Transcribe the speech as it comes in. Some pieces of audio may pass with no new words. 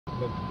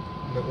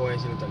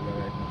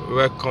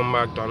Welcome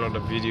back to another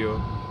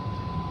video.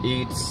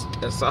 It's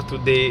a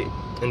Saturday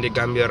in the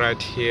Gambia right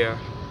here,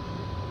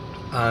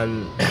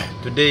 and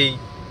today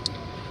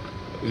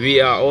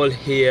we are all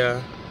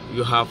here.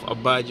 You have a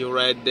badge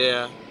right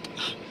there,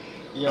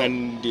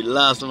 and the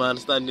last man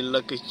standing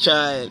like a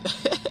child.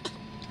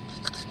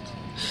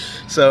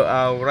 So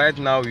right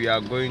now we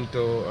are going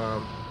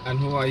to and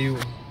who are you?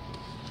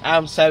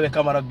 I'm Sabe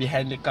Camera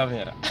behind the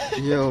camera.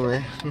 Yo,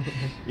 man.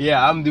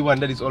 Yeah, I'm the one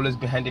that is always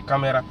behind the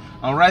camera.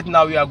 And right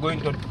now we are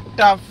going to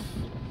Tough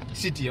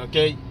City,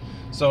 okay?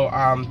 So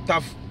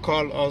Tough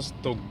called us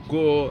to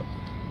go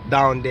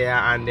down there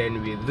and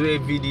then we do a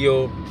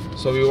video.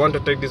 So we want to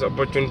take this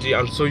opportunity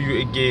and show you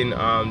again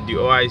the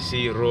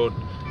OIC road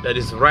that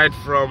is right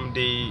from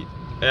the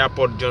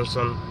airport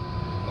Johnson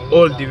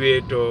all the way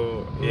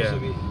to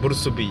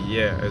Bursubi.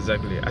 Yeah,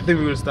 exactly. I think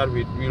we will start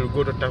with, we will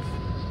go to Tough,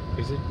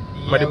 is it?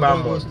 Madiba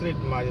Mall.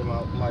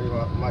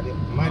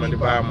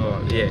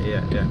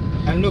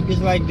 Yeah. And look, it's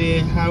like the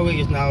highway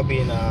is now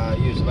being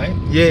used, right?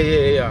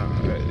 Yeah.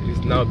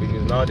 It's now being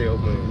used. Now they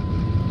open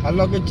it. And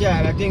look at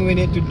that. I think we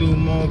need to do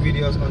more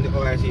videos on the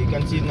OIC. You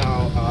can see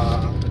now.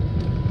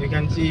 You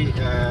can see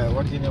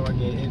what's the name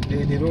again?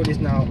 The road is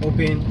now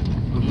open.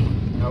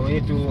 Now we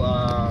need to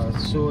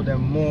show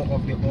them more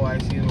of the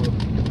OIC road.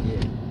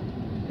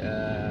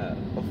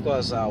 Of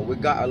course, we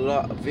got a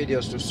lot of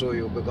videos to show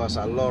you because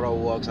a lot of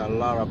works, a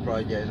lot of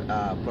projects,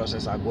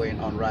 process are going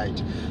on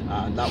right,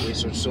 that we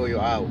should show you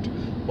out.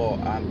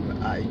 But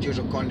due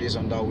to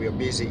condition that we are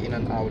busy in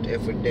and out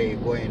every day,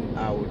 going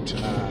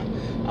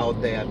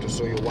out there to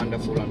show you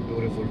wonderful and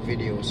beautiful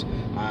videos.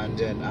 And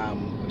then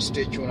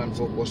stay tuned and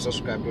focus,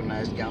 subscribe to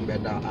Nice Gambia.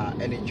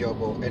 Any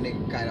job or any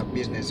kind of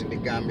business in the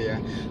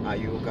Gambia,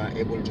 you can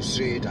able to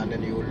see it, and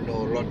then you will know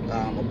a lot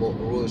about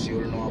rules, you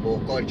will know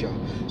about culture.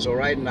 So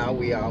right now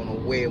we are on the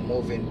way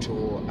moving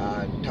to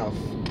Tough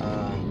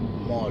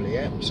Mall,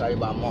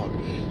 Sariba Mall.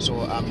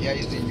 So here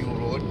is the new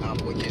road,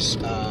 which is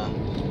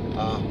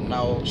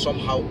now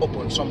somehow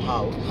open,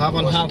 somehow half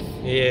and half.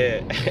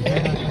 Yeah.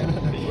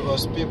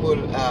 Because people,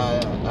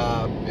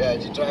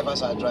 the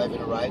drivers are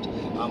driving right,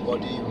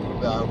 but the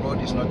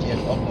road is not yet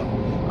open.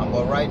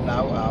 But right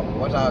now,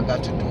 what I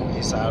got to do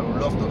is I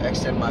would love to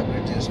extend my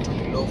greetings to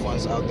the loved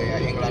ones out there: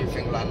 England,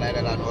 Finland,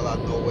 Netherlands,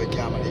 Holland, Norway,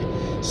 Germany,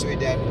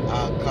 Sweden,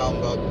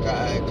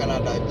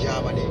 Canada,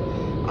 Germany,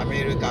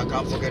 America. I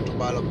can't forget to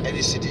ball up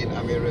any city in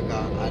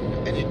America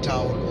and any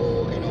town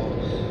or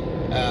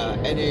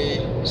any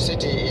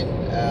city in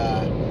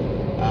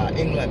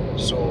England.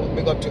 So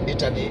big up to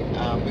Italy,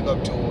 big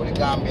up to the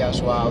Gambians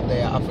who are out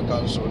there,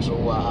 Africans also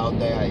who are out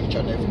there each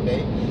and every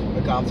day.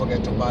 We can't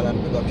forget to ball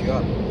and big up you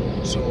up.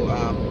 So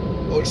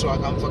also I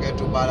can't forget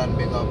to ball and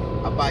big up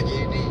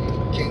Abaji,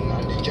 the king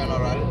and the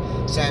general,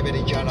 Sabe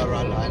the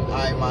general, and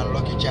I man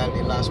Lucky Child,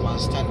 the last man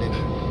standing.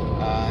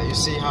 You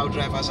see how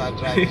drivers are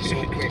driving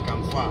so quick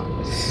and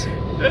fast.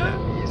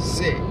 You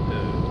see.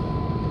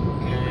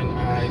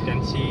 You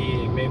can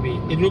see maybe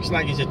it looks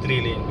like it's a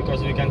 3-lane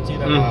because we can see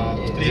that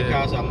 3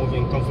 cars are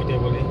moving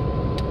comfortably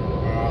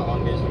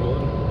on this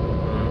road,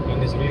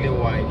 and it's really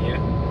wide here.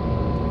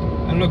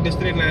 And look, the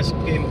street lights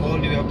came all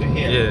the way up to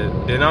here.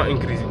 Yeah, they're now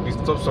increasing. We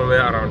stopped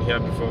somewhere around here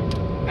before.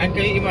 And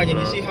can you imagine?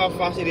 You see how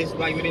fast it is?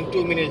 Like within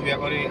 2 minutes, we are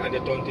already at the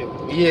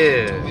turntable.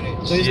 Yeah. 2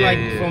 minutes. So it's like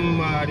from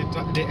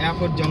the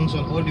airport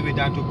junction all the way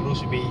down to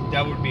Bruceby.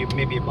 That would be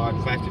maybe about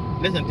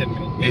less than 10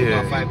 minutes. Maybe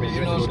about 5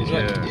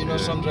 minutes. You know,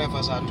 some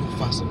drivers are too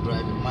fast in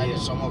driving.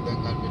 Some of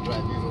them can be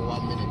driving even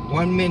 1 minute.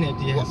 1 minute,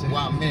 yes.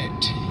 1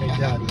 minute.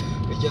 Exactly.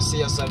 You just see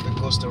yourself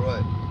across the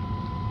road.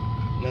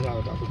 That's how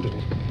it happens to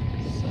me.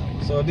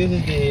 So this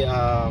is the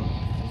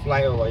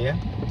flyover, yeah?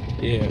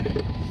 Yeah.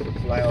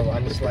 Flyover,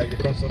 and it's like the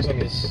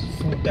construction is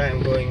full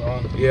time going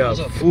on. Yeah,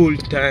 full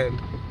time.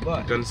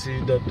 What? You can see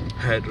that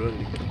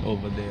hydraulic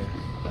over there.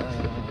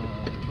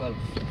 12.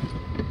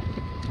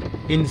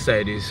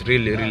 Inside is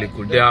really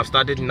cool. They have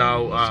started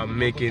now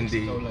making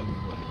the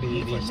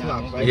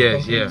slabs, right?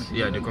 Yes,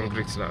 the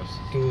concrete slabs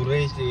to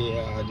raise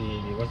the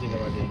what's the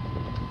name again?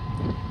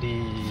 The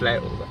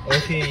flyover.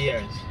 Okay,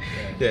 yes.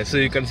 Yeah, so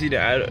you can see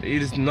that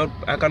it is not.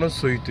 I cannot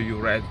show it to you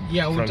right.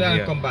 Yeah, we'll try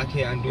and come back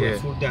here and do a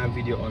full-time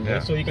video on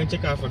that. So you can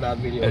check out for that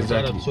video. Exactly.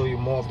 We'll try to show you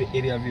more of the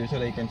area view so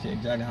that you can see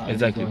exactly how.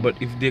 Exactly. But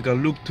if they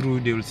can look through,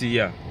 they will see.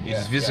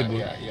 It's visible.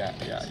 Yeah.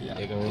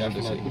 They can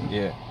really see.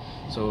 Yeah.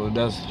 So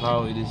that's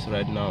how it is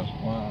right now.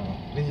 Wow,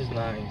 this is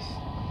nice.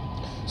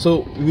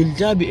 So will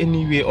there be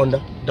any way on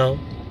the down?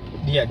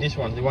 Yeah, this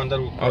one, the one that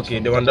will cross. Okay,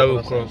 the one that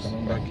will cross.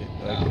 Okay.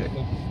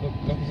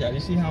 Look, you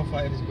see how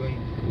far it is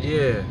going?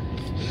 Yeah.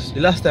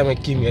 The last time I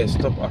came here, I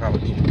stopped around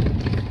here.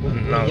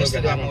 Now,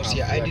 yesterday I was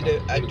here. I did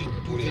 2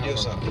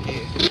 videos up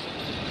here.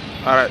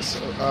 Alright, so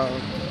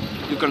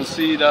you can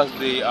see that's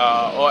the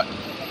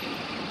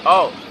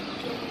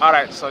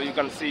alright, so you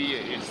can see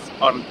it's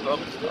on top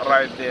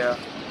right there.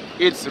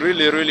 It's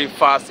really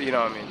fast, you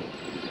know what I mean?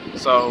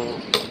 So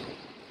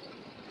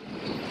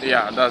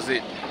yeah, that's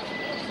it.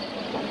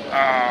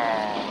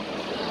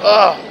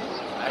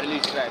 I really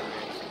tried.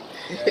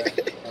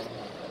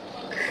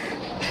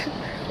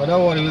 But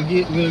don't worry,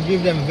 we'll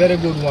give them very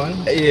good one.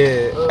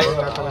 Yeah.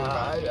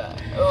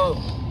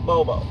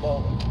 Bawa.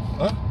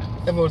 Huh?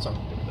 Everton.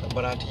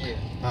 Barat here.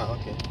 Ah,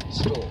 okay.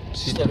 So,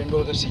 sister in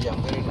Dolga see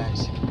I'm very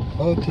nice.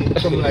 Okay.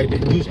 Some like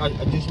juice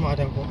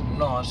matter for.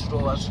 No,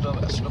 sudah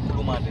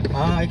kulumade.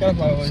 Ah, I can't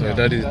follow. So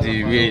that is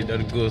the way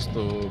that goes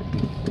to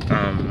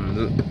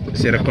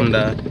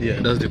Serakunda. Yeah,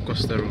 that's the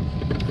Costa Road.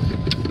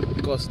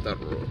 Costa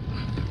Road.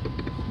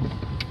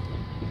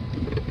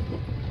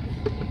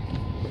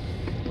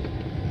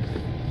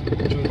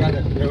 So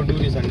we'll do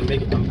this and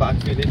make it and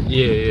backfill it.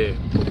 Yeah.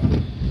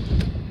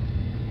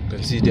 You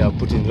can see they are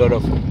putting a lot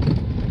of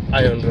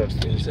iron rods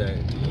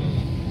inside.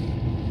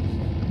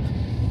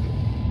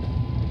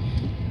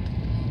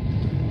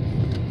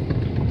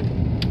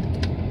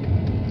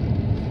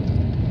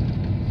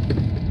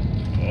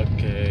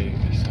 Okay,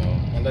 so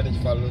And that is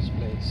Fallow's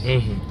place.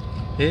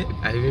 Hey,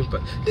 I even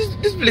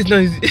this place now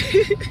is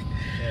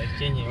Yeah, it's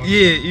changing.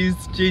 yeah,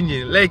 it's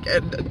changing. Like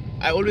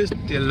I always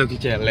tell Lucky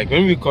Child, like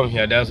when we come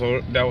here,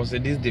 there was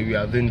this day we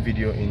are doing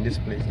video in this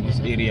place, in this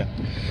area.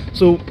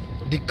 So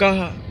the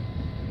car,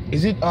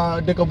 is it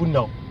Dekabun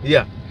now?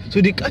 Yeah.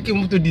 So the car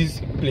came up to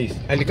this place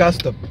and the car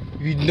stopped.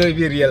 We didn't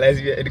even realize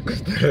we were at the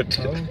Costa Road.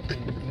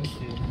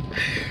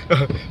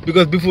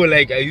 Because before,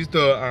 like I used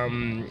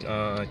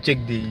to check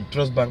the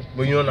trust bank,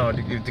 but you know now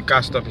if the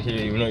car stopped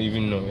here, you don't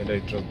even know whether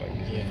the trust bank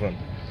is in front.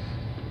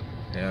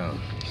 Yeah.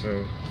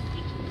 So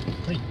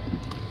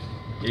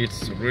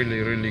it's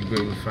really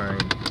going fine.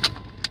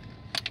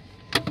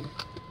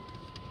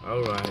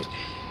 All right.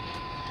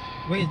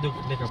 Where is the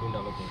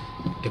Dekabunda located?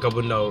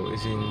 Dekabunda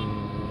is in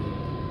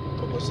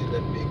Opposite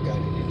that big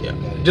garden. yeah,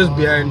 just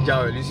behind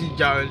Jawel. You see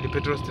Jawel, the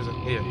petrol station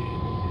here.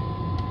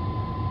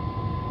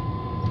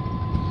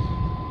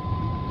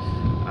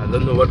 I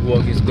don't know what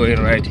work is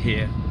going right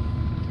here.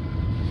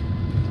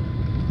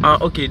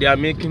 Okay, they are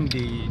making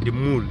the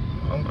mold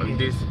on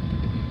this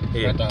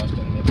here. Okay.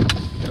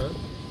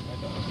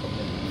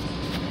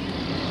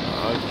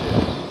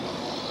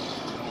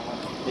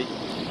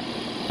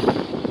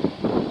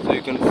 So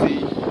you can see,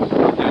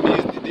 yeah,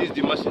 this is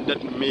the machine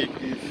that make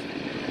this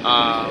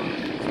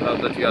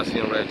slab that we are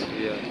seeing right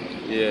here.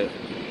 Yeah.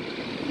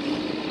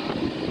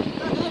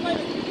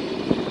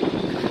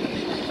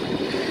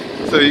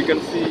 So you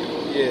can see,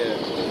 yeah.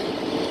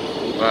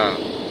 Wow.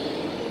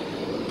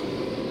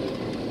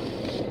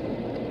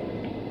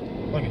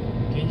 Okay.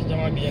 Change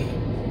Jama bien.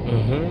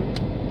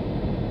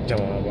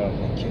 Jama, wow.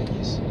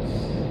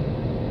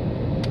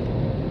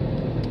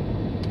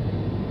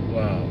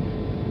 Wow.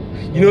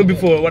 You know,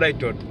 before what I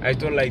thought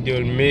like they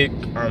will make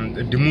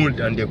the mold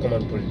and they come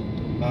and put it.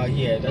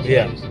 Yeah, that's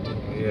Yeah. what I used to do.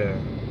 Yeah.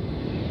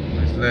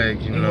 It's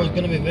like, you It know. was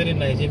gonna be very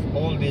nice if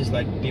all this,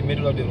 like the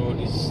middle of the road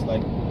is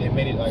like they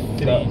made it like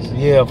trees.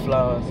 Yeah,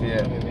 flowers, It's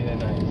yeah. gonna be very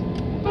nice.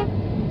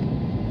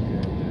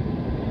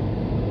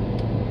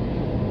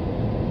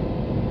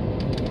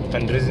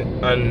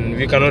 And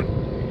we cannot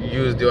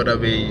use the other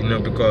way, you know,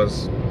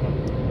 because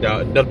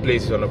that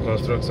place is under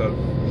construction.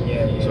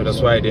 Yeah. So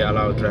that's why they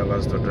allow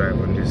drivers to drive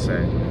on this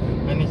side.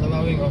 And it's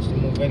allowing us to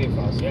move very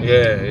fast. Yeah.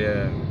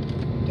 Yeah.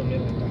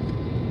 Something like that.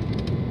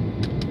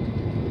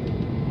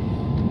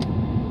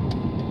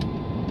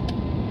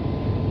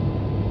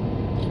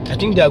 I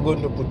think they are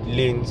going to put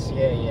lanes.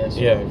 Yeah. So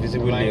Yeah,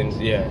 visible lines.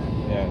 lanes. Yeah.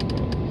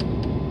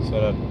 So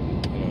that,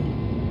 you know.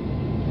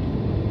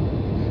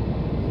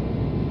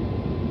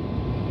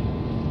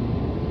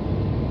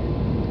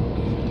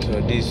 So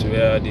this is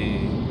where the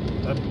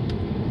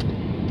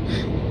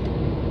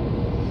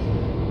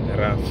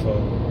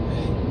raffle.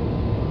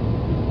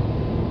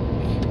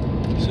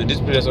 So this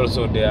place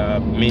also they are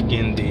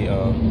making the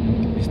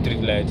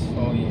street lights.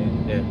 Oh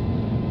yeah.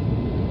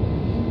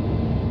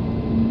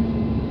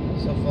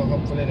 So for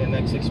hopefully in the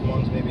next 6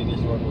 months, maybe this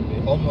road will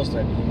be almost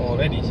ready.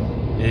 Already, so.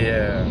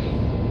 Yeah.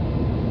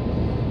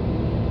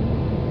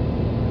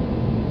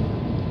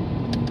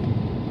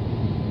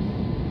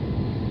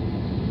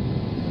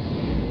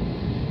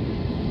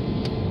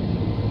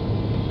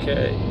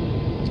 Okay.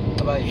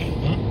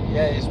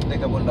 Yeah, it's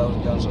Dekabunda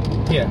Johnson.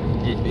 Yeah.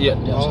 Yeah.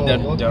 Oh,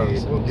 That okay,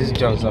 Johnson. okay. This is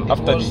Johnson. It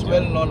After was this.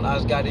 well known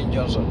as Garden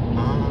Johnson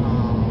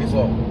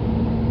before.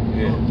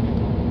 Yeah.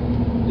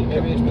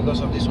 Maybe it's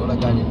because of this other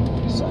garden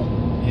this side.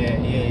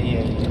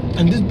 Yeah.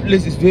 And this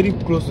place is very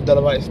close to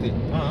Dalaba Estate.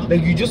 Uh-huh.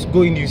 Like you just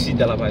go in, you see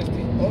Dalaba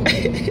Estate.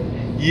 Okay.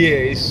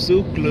 Yeah, it's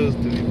so close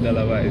to the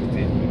Dalaba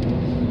Estate.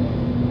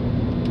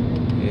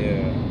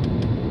 Yeah.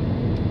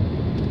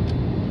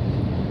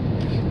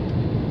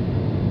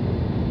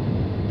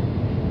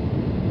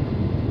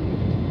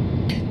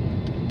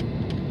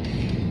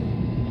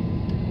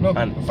 No,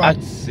 And in fact,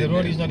 the accident.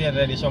 road is not yet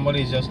ready.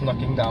 Somebody is just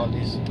knocking down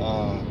this.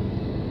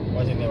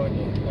 What's the name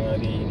again?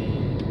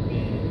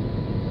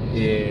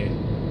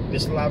 The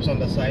slabs on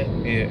the side.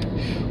 Yeah.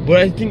 But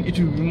I think it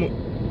will be more.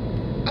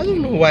 I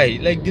don't know why.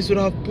 Like this would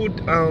have put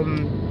a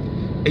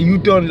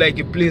U-turn, like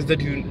a place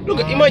that you look.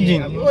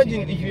 Imagine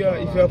if you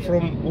are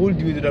from all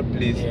the way to that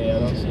place. Yeah, I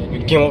don't see any.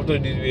 You came up to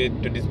this way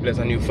to this place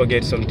and you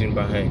forget something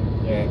behind.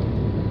 Yeah.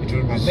 It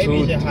will be Maybe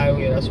so. it's a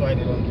highway. That's why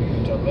they don't do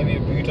U-turn. Maybe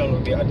U-turn will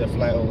be at the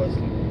flyovers.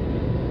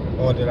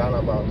 or the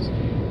roundabouts.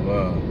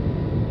 Wow.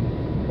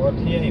 But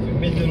here, if you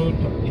miss the road,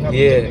 you have to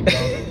take the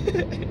ground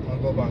road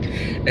and go back.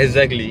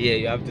 Exactly. Yeah,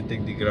 you have to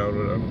take the ground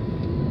road.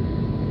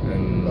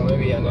 And Or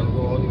maybe and then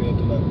go all the way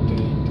to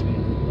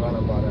the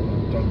roundabout and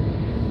then jump.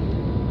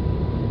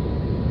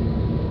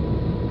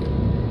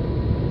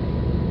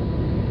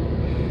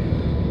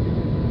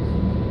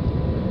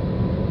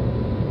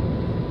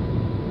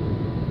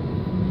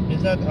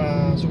 Is that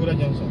Sugura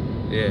Johnson?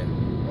 yeah.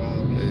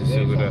 Wow, this It's is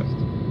very Sugura.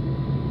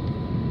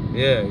 fast.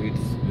 Yeah, it's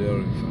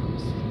very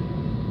fast.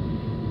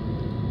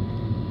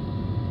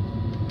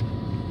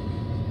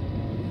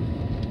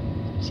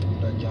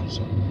 Sugura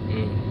Johnson.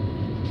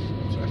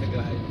 Traffic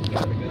light,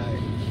 traffic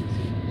light.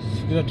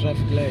 Sugura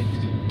traffic light.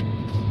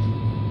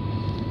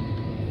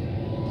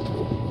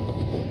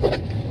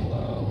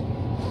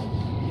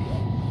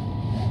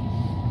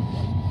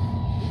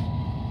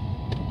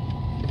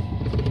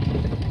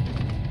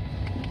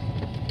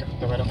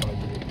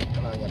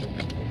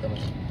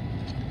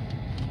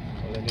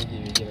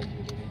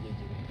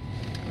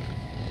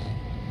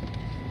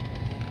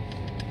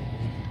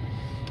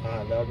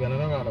 There'll be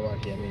another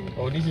roundabout here, maybe.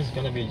 Oh, this is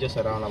gonna be just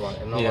a roundabout,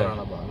 a normal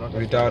roundabout, not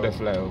Without a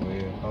flyover.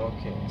 flyover, yeah.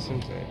 Okay,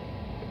 Seems like.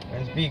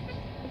 and it's big,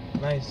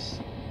 nice.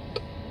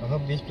 I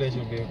hope this place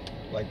will be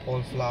like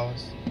all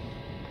flowers.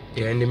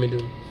 Yeah, in the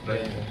middle.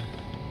 Right. Yeah.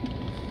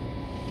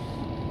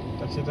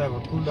 Taxi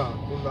driver, cool down,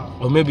 cool down.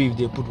 Or maybe if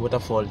they put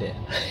waterfall there.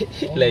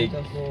 Oh, like,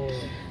 waterfall.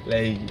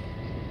 like,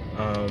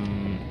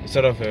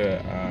 sort of a,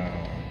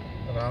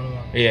 Around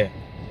one. yeah.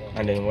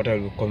 And then water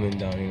will coming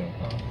down, you know.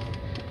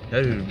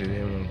 That will be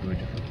very more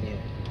beautiful. Yeah.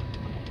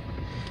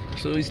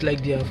 So it's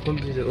like they have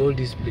completed all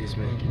this place,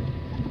 man.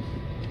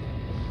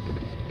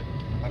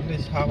 At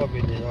least half of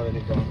it is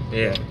already gone.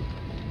 Yeah.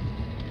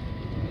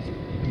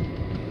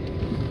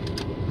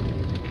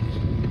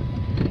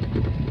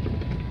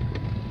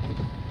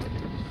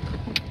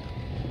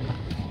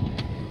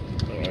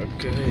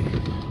 Okay.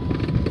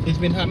 It's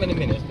been how many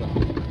minutes now?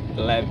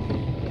 11.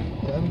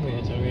 11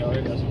 minutes and we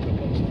already have some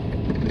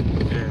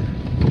problems.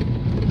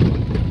 Yeah.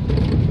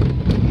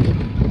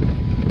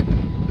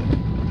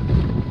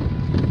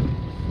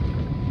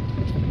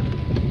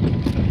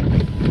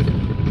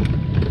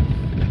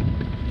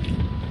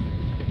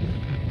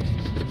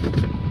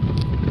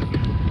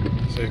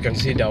 So you can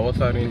see the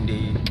water in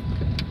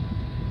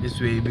this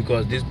way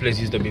because this place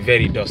used to be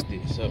very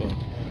dusty. So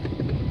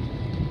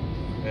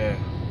yeah.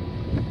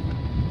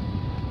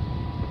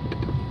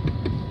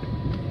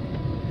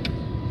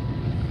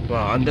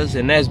 Wow, and there's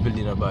a nice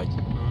building about it.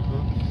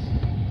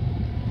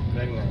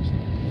 Very nice.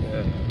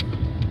 Yeah.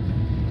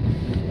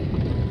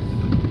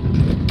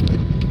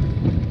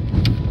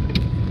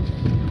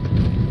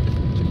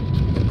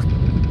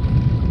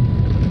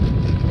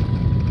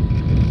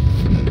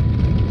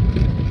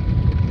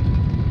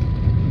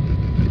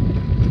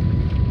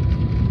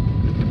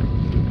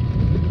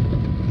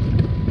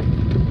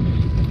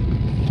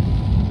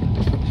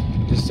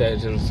 This side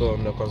is also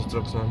under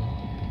construction.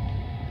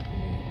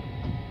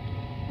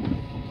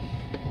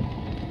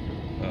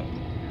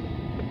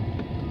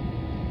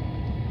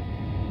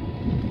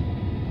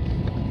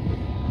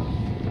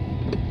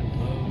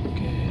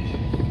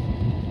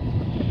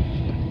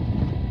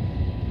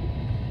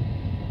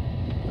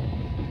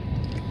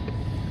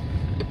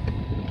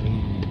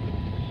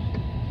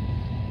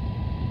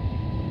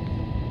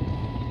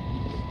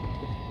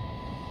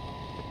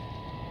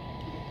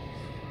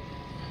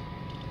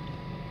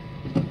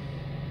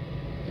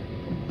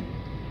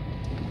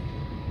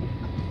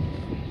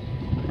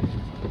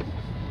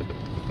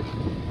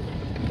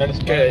 That is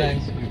Okay. quite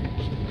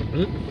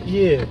nice.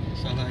 Yeah.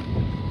 So like,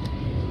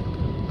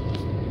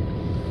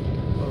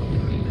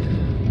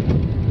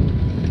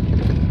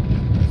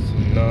 So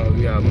now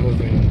we are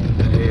moving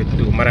ahead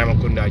to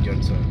Maramakunda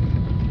Johnson.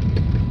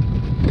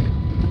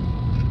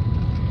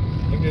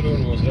 if the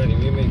road was ready,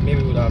 maybe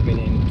we would have been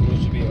in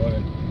Turusubi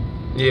already.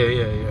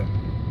 Yeah.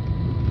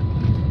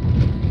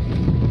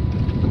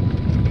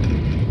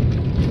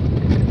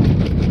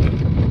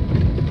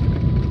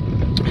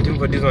 I think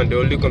for this one they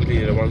only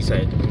completed one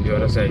side, and the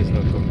other side is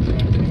not complete.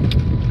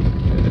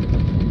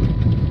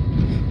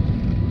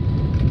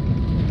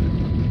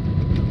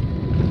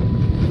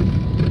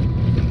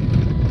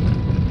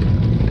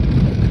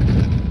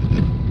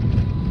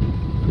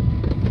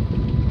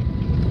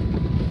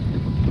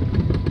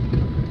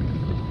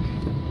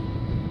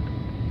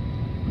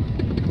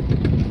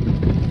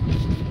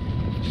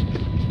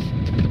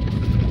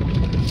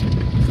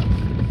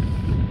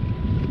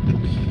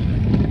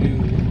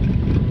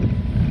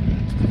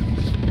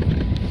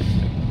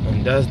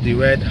 And that's the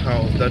red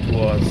house that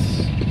was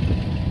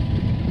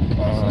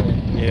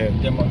yeah,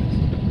 Demolished.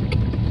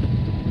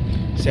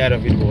 side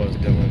of it was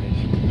demolished.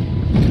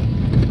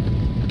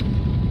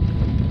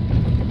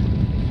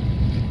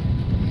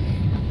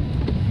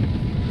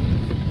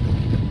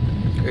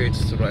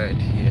 It's right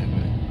here,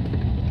 man.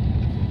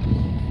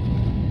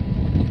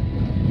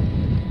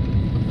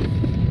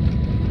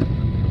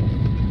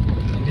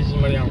 And this is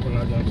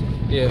Mariamkuna Johnson.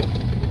 Yeah.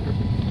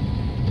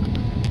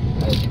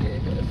 I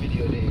did a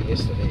video there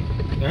yesterday.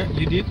 Huh?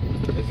 You did?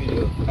 A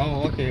video. Oh,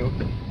 Oh, okay.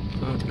 Okay.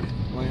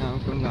 Oh, yeah,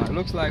 okay, now. It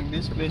looks like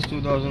this place too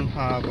doesn't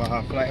have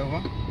a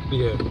flyover.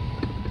 Yeah.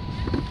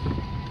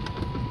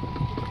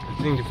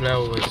 I think the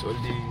flyover is all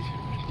the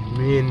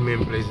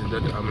main places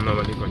that I'm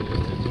normally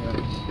congested.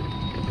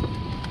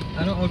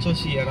 Yeah. I don't also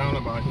see a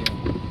roundabout here.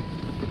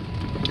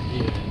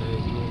 Yeah, there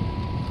is no.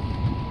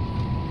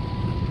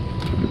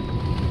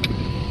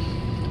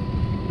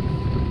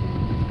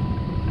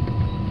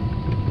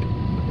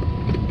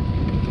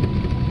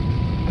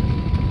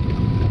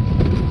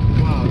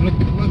 Wow,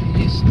 look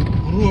this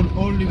road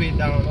all the way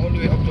down, all the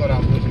way up to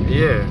around Poultry.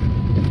 Yeah.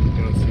 You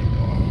can see.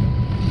 Wow.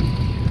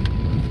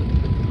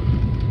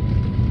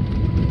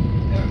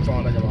 Yeah, I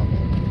found a job.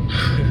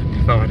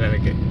 Found that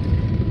again.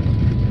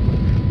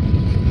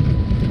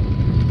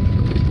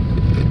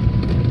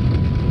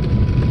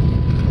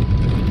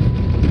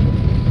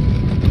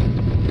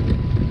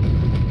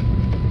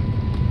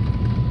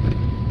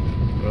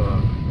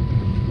 Wow.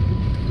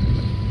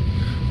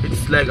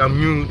 It's like I'm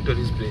new to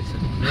this place.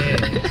 Yeah.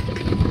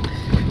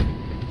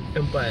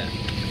 Empire.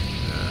 Yeah.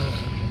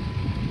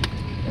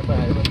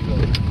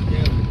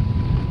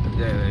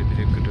 Yeah, I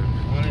believe good.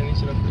 Ini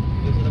sudah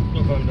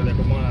program dari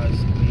kemarin.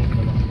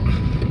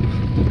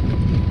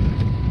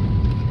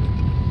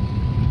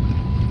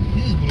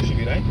 This is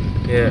Poultry, right?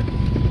 Yeah.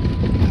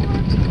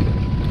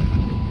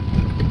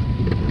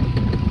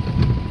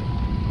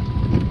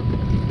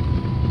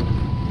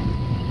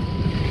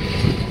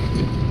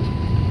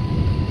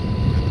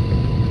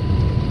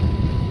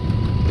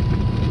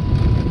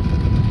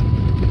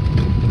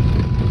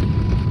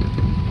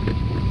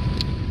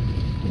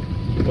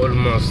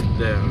 Almost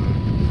there.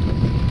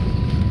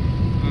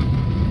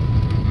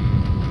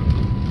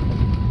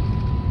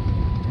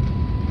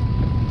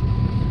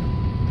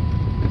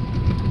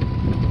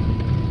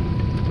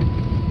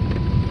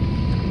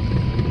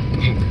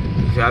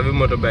 If you have a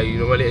motorbike, you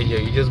normally enjoy.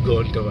 You just go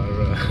on top and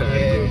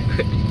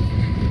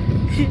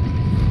Yeah.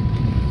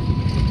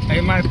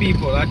 Hey, my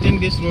people, I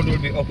think this road will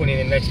be open in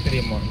the next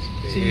 3 months.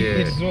 See,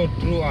 Yeah. this road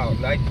throughout,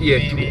 like Yeah,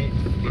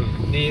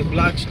 the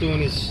black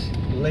stone is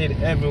laid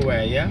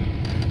everywhere, yeah?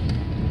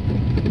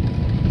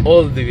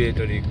 all the way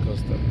to the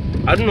coastal.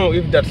 I don't know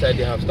if that side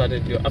they have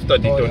started after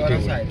the Or the Tonti other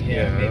Wood. side, I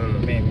yeah, don't know.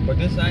 maybe. But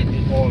this side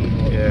is all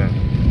road. Yeah.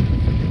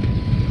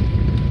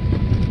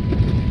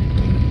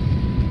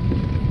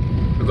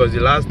 Because the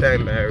last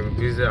time I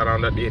visited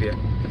around that area,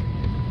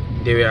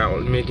 they were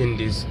making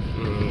this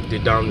the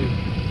downhill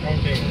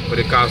Okay. for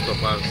the cars to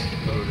pass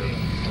through them.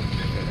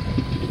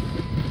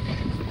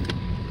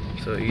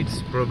 So it's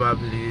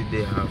probably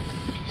they have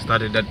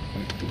started that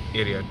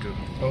area too.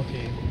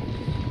 Okay.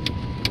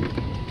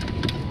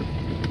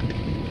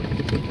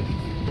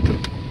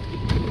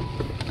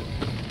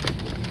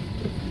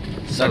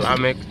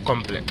 Salame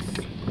complex.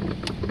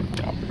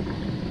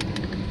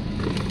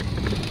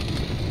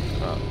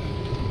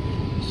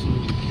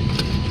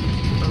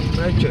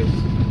 Right choice.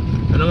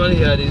 I normally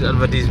hear this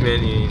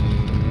advertisement in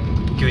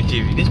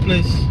QTV. This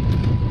place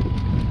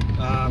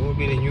will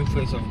be the new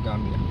face of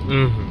Gambia.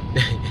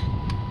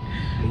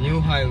 The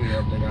new highway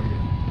of the Gambia.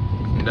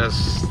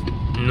 That's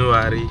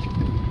Nuari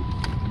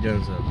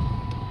Johnson.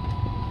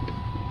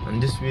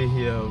 And this way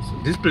here also.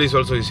 This place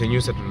also is a new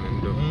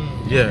settlement though.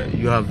 Yeah,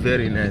 you have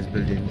very nice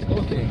buildings.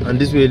 Okay. And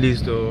this way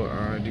leads to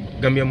the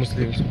Gambia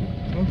Muslim school.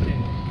 Okay.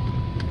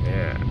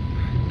 Yeah.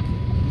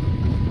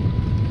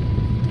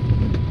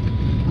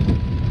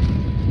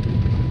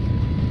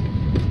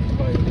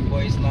 The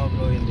boy is now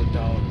knowing the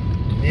town.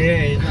 Yeah,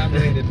 he's not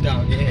knowing the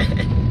town, yeah.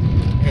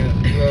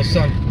 Your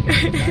son.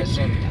 My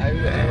son,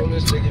 I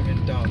always take him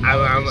in town.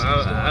 I'm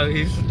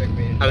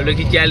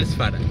lucky child's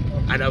father.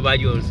 And about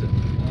you also.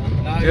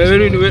 Now Yeah,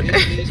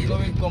 he's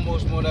knowing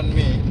combos more than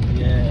me.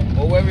 Yeah.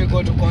 But when we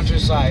go to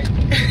countryside,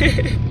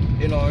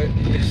 you know,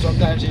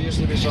 sometimes he used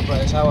to be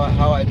surprised how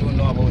I do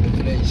know about the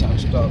village and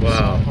stuff.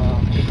 Wow.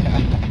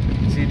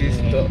 So, See this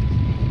Yeah. store?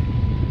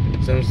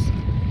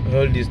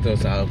 All these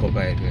stores are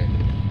occupied, man.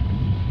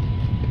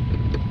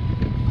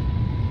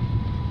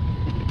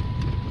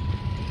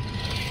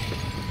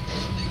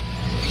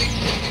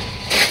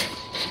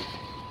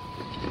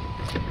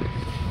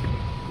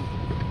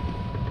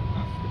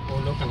 Oh,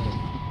 look at him.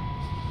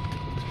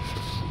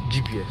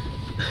 GPS.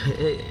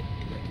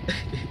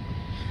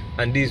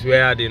 And this is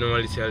where they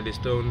normally sell the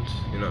stones,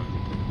 you know.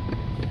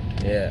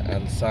 Yeah,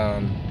 and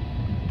sand.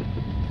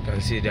 You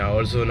can see they are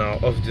also now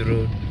off the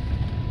road.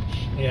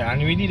 Yeah,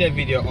 and we did a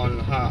video on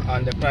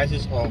the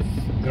prices of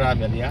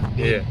gravel, yeah?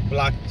 The Yeah.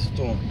 black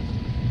stone.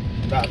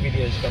 That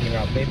video is coming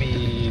up,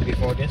 maybe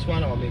before this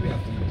one or maybe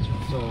after this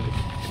one. So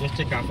just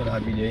check out for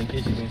that video in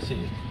case you didn't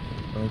see it.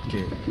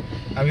 Okay.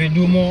 And we'll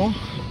do more.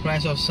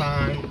 Price of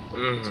sand,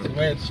 Mhm.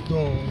 red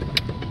stone,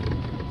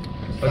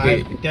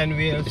 Okay. 10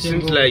 wheels. It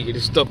seems like it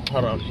is stopped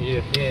around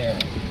here. Yeah.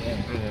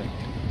 Yeah.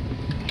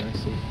 Let's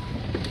see.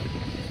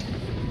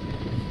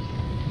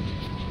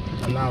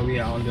 And now we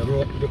are on the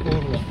road, the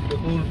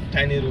old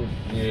tiny road.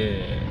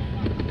 Yeah.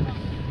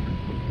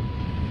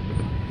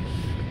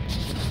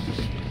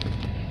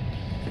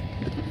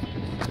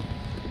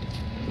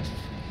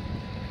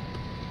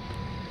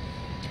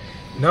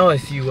 Now I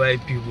see why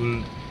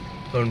people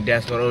from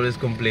diaspora always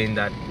complain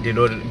that the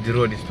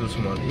road is too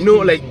small. You know,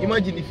 like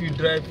imagine if you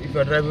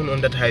are driving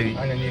on that highway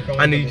And then you come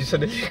and you just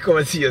suddenly come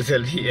and see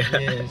yourself here.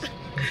 Yes.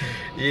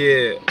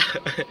 Yeah.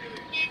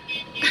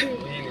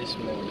 Really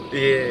small.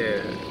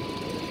 Yeah.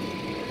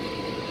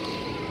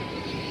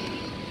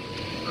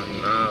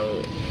 And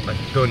now a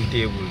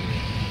turntable.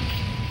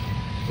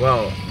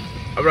 Wow.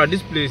 Bro,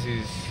 this place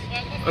is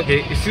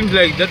okay. It seems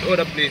like that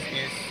other place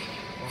is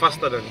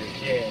faster than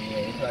this. Yeah,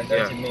 it's like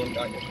that's the main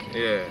target.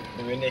 Yeah.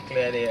 So when they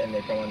clear there and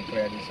they come and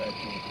clear this side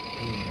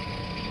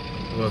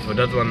too. Well, for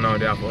that one now,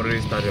 they have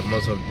already started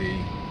most of the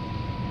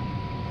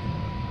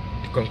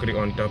concrete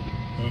on top,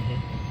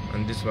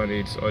 and this one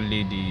it's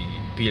only the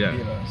pillar.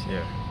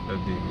 Yeah,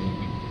 that's the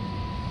main.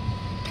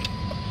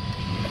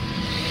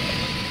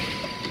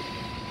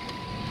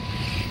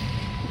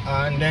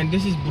 And then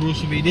this is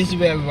Bruce B. This is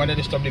where we wanted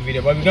to stop the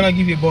video, but we're gonna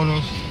give you a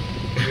bonus.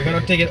 We're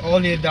gonna take it all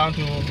the way down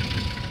to,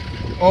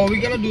 or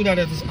we're gonna do that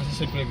as a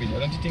separate video.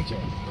 Don't you think so?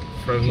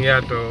 From here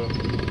to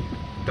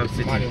Top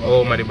City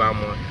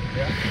Maribamo.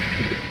 Yeah.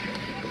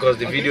 Because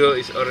the video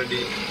is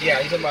already. Yeah,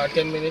 it's about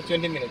 10 minutes,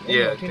 20 minutes. Oh,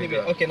 Yeah, no, 20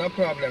 minutes. Okay, no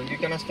problem. You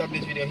can stop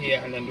this video here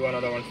and then do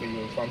another one for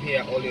you from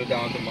here all the way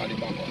down to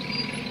Maribamo.